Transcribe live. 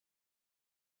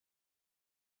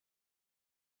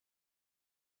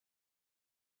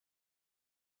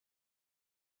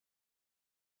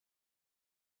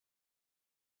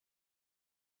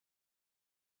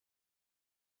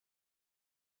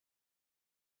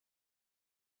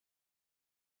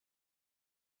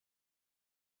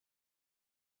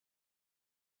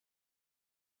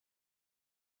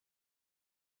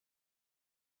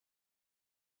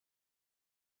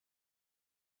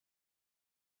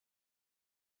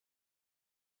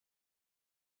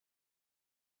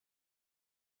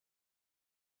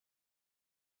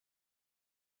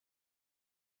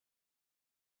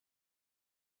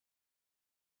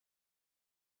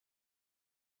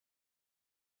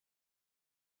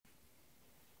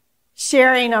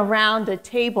sharing around a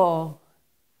table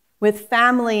with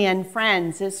family and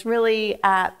friends is really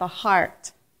at the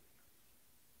heart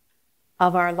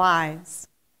of our lives.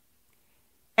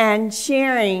 And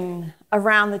sharing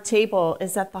around the table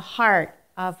is at the heart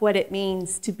of what it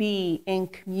means to be in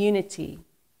community.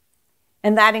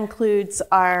 And that includes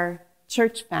our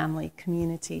church family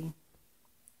community.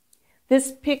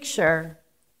 This picture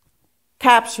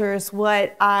captures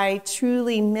what I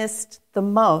truly missed the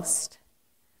most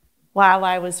while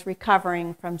I was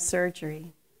recovering from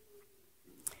surgery.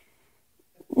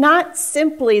 Not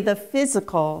simply the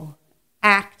physical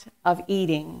act of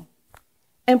eating,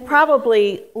 and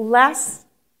probably less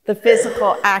the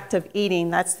physical act of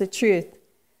eating, that's the truth,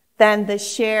 than the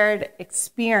shared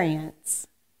experience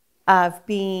of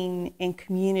being in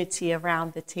community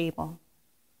around the table.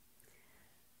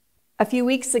 A few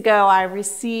weeks ago, I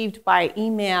received by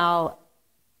email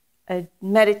a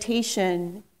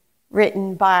meditation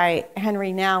written by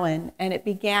Henry Nouwen, and it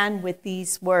began with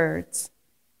these words: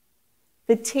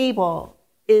 "The table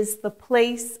is the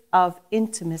place of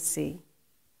intimacy."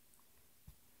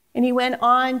 And he went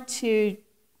on to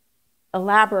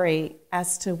elaborate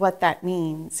as to what that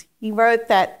means. He wrote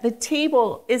that the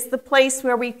table is the place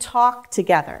where we talk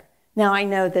together. Now, I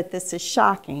know that this is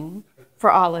shocking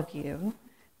for all of you,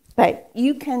 but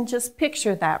you can just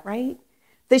picture that, right?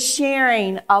 The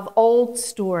sharing of old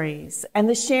stories and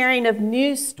the sharing of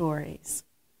new stories.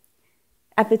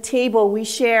 At the table, we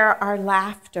share our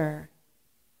laughter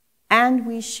and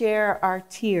we share our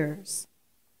tears.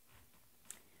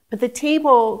 But the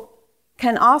table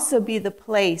can also be the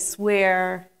place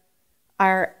where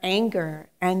our anger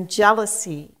and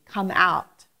jealousy come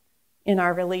out in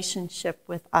our relationship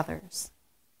with others.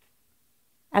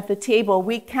 At the table,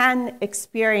 we can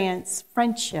experience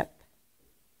friendship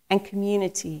and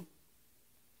community,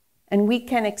 and we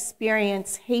can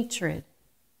experience hatred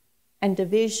and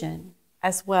division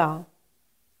as well.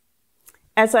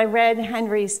 As I read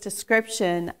Henry's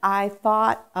description, I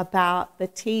thought about the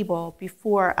table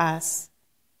before us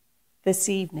this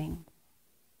evening.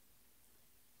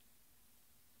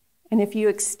 And if you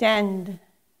extend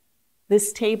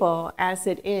this table as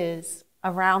it is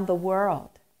around the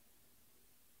world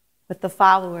with the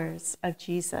followers of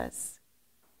Jesus,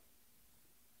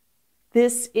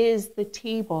 this is the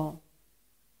table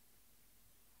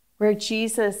where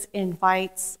Jesus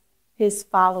invites his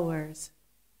followers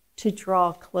to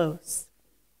draw close.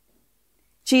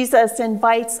 Jesus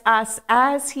invites us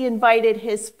as he invited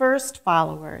his first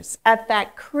followers at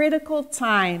that critical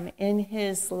time in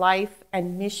his life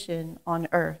and mission on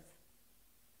earth.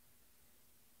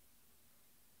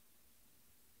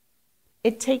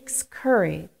 It takes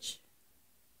courage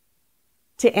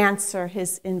to answer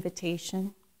his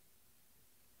invitation,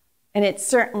 and it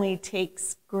certainly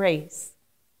takes grace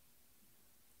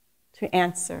to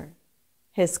answer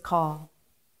his call.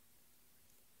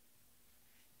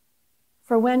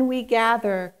 For when we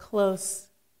gather close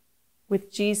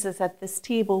with Jesus at this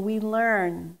table, we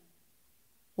learn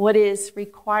what is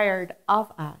required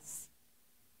of us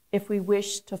if we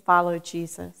wish to follow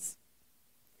Jesus.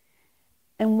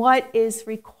 And what is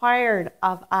required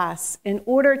of us in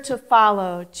order to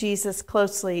follow Jesus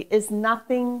closely is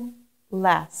nothing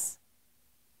less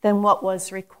than what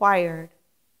was required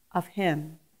of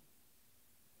him.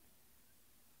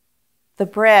 The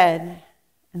bread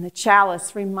and the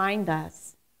chalice remind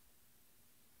us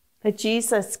that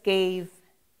Jesus gave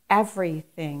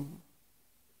everything.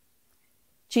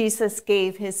 Jesus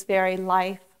gave his very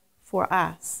life for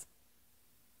us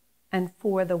and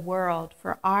for the world,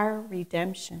 for our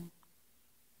redemption.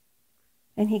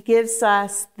 And he gives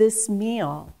us this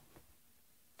meal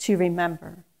to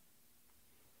remember.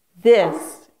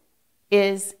 This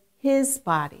is his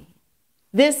body.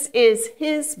 This is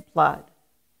his blood.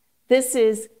 This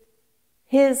is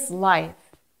his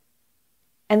life.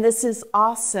 And this is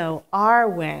also our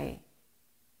way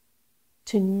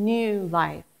to new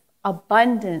life,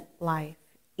 abundant life,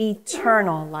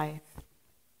 eternal life.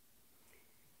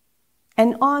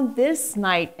 And on this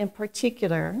night in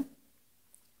particular,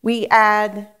 we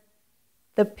add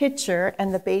the pitcher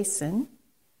and the basin,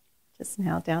 just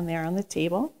now down there on the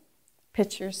table,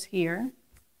 pitchers here.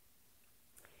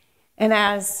 And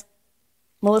as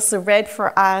Melissa read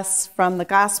for us from the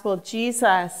gospel,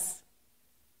 Jesus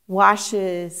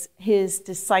washes his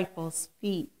disciples'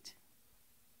 feet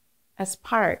as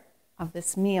part of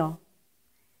this meal.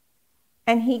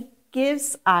 And he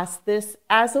gives us this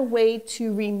as a way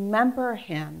to remember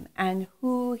him and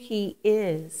who he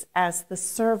is as the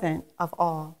servant of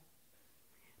all.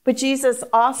 But Jesus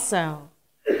also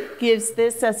gives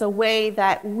this as a way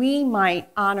that we might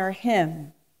honor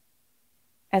him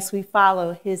as we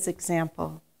follow his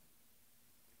example.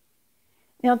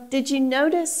 Now, did you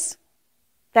notice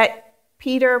that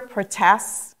Peter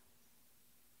protests?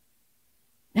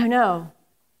 No,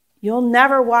 you'll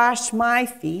never wash my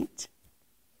feet.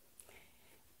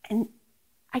 And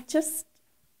I just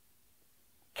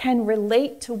can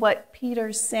relate to what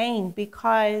Peter's saying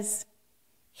because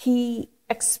he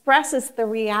expresses the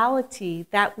reality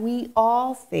that we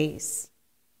all face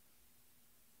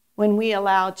when we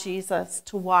allow Jesus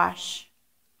to wash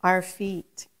our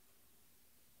feet.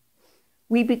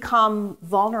 We become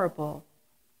vulnerable,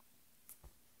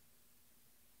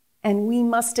 and we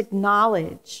must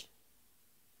acknowledge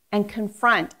and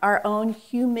confront our own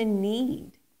human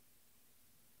need,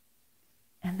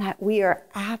 and that we are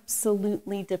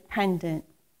absolutely dependent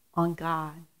on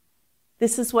God.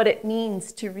 This is what it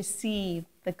means to receive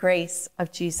the grace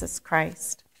of Jesus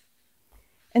Christ.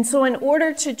 And so in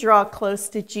order to draw close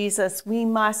to Jesus, we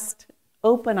must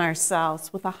open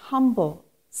ourselves with a humble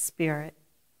spirit,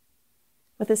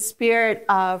 with a spirit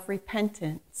of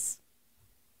repentance.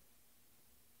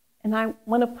 And I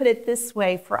want to put it this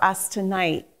way for us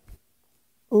tonight: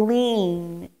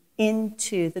 lean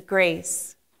into the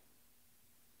grace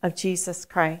of Jesus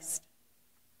Christ.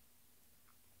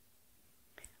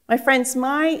 My friends,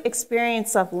 my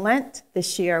experience of Lent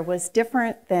this year was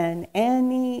different than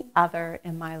any other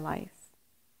in my life.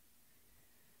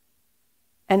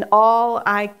 And all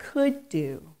I could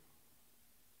do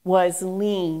was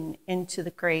lean into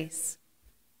the grace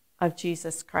of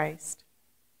Jesus Christ,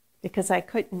 because I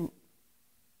couldn't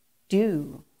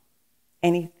do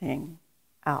anything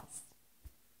else.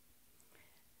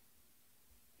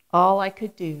 All I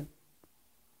could do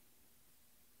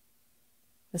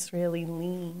was really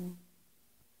lean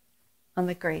on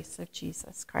the grace of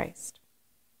Jesus Christ.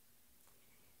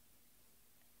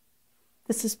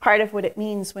 This is part of what it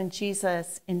means when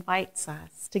Jesus invites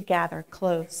us to gather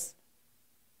close,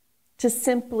 to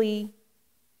simply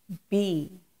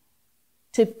be,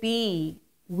 to be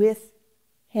with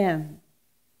him,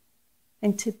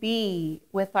 and to be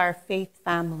with our faith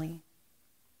family.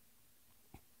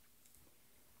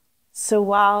 So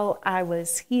while I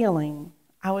was healing,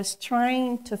 I was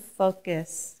trying to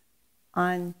focus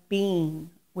on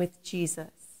being with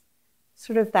Jesus,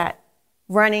 sort of that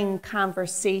running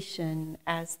conversation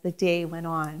as the day went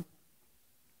on.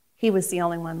 He was the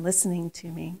only one listening to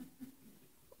me.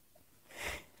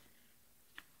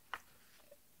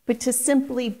 But to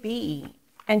simply be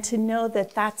and to know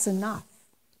that that's enough.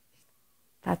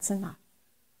 That's enough.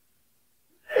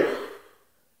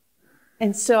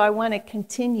 And so I want to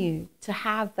continue to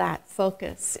have that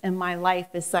focus in my life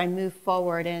as I move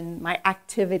forward and my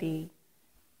activity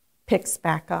picks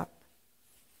back up.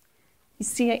 You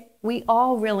see, we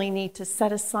all really need to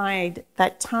set aside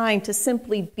that time to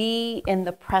simply be in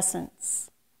the presence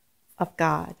of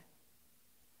God.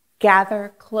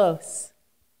 Gather close.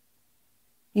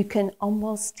 You can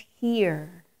almost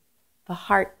hear the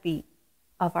heartbeat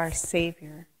of our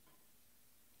Savior.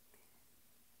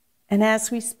 And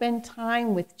as we spend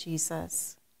time with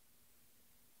Jesus,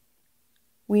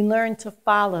 we learn to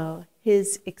follow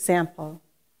his example.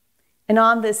 And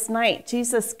on this night,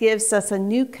 Jesus gives us a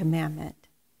new commandment.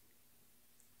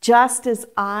 Just as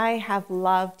I have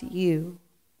loved you,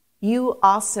 you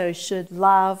also should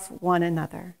love one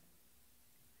another.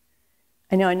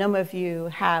 I know a number of you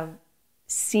have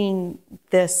seen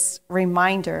this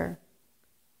reminder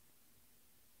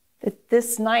that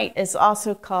this night is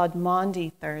also called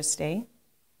Maundy Thursday,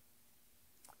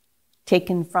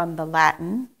 taken from the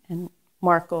Latin, and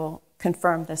Mark will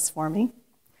confirm this for me,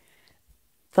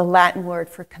 the Latin word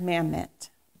for commandment.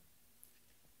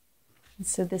 And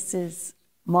so this is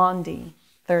Maundy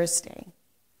Thursday.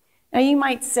 Now you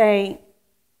might say,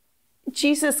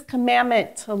 Jesus'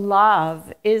 commandment to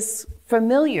love is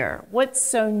familiar. What's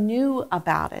so new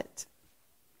about it?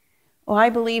 Well, I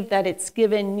believe that it's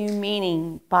given new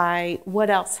meaning by what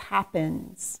else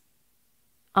happens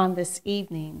on this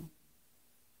evening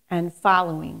and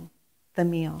following the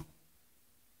meal.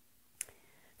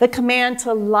 The command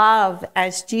to love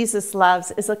as Jesus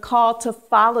loves is a call to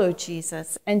follow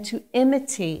Jesus and to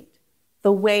imitate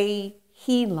the way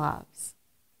he loves.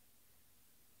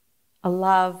 A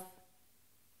love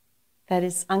that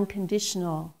is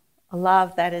unconditional, a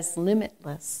love that is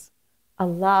limitless, a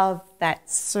love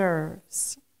that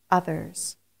serves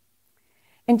others.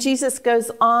 And Jesus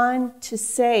goes on to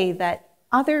say that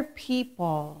other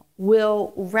people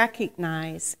will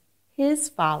recognize his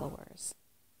followers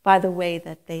by the way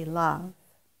that they love.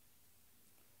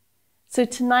 So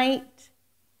tonight,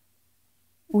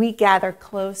 we gather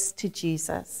close to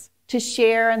Jesus to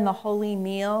share in the holy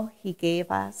meal he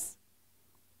gave us,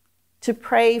 to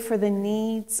pray for the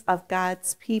needs of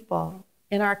God's people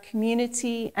in our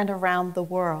community and around the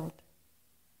world,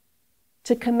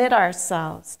 to commit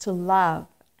ourselves to love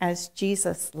as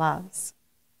Jesus loves,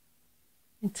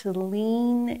 and to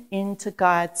lean into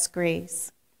God's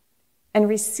grace and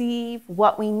receive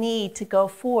what we need to go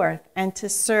forth and to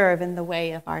serve in the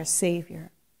way of our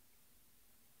Savior.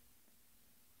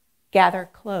 Gather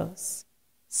close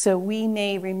so we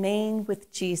may remain with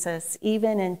Jesus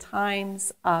even in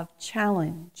times of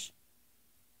challenge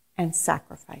and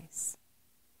sacrifice.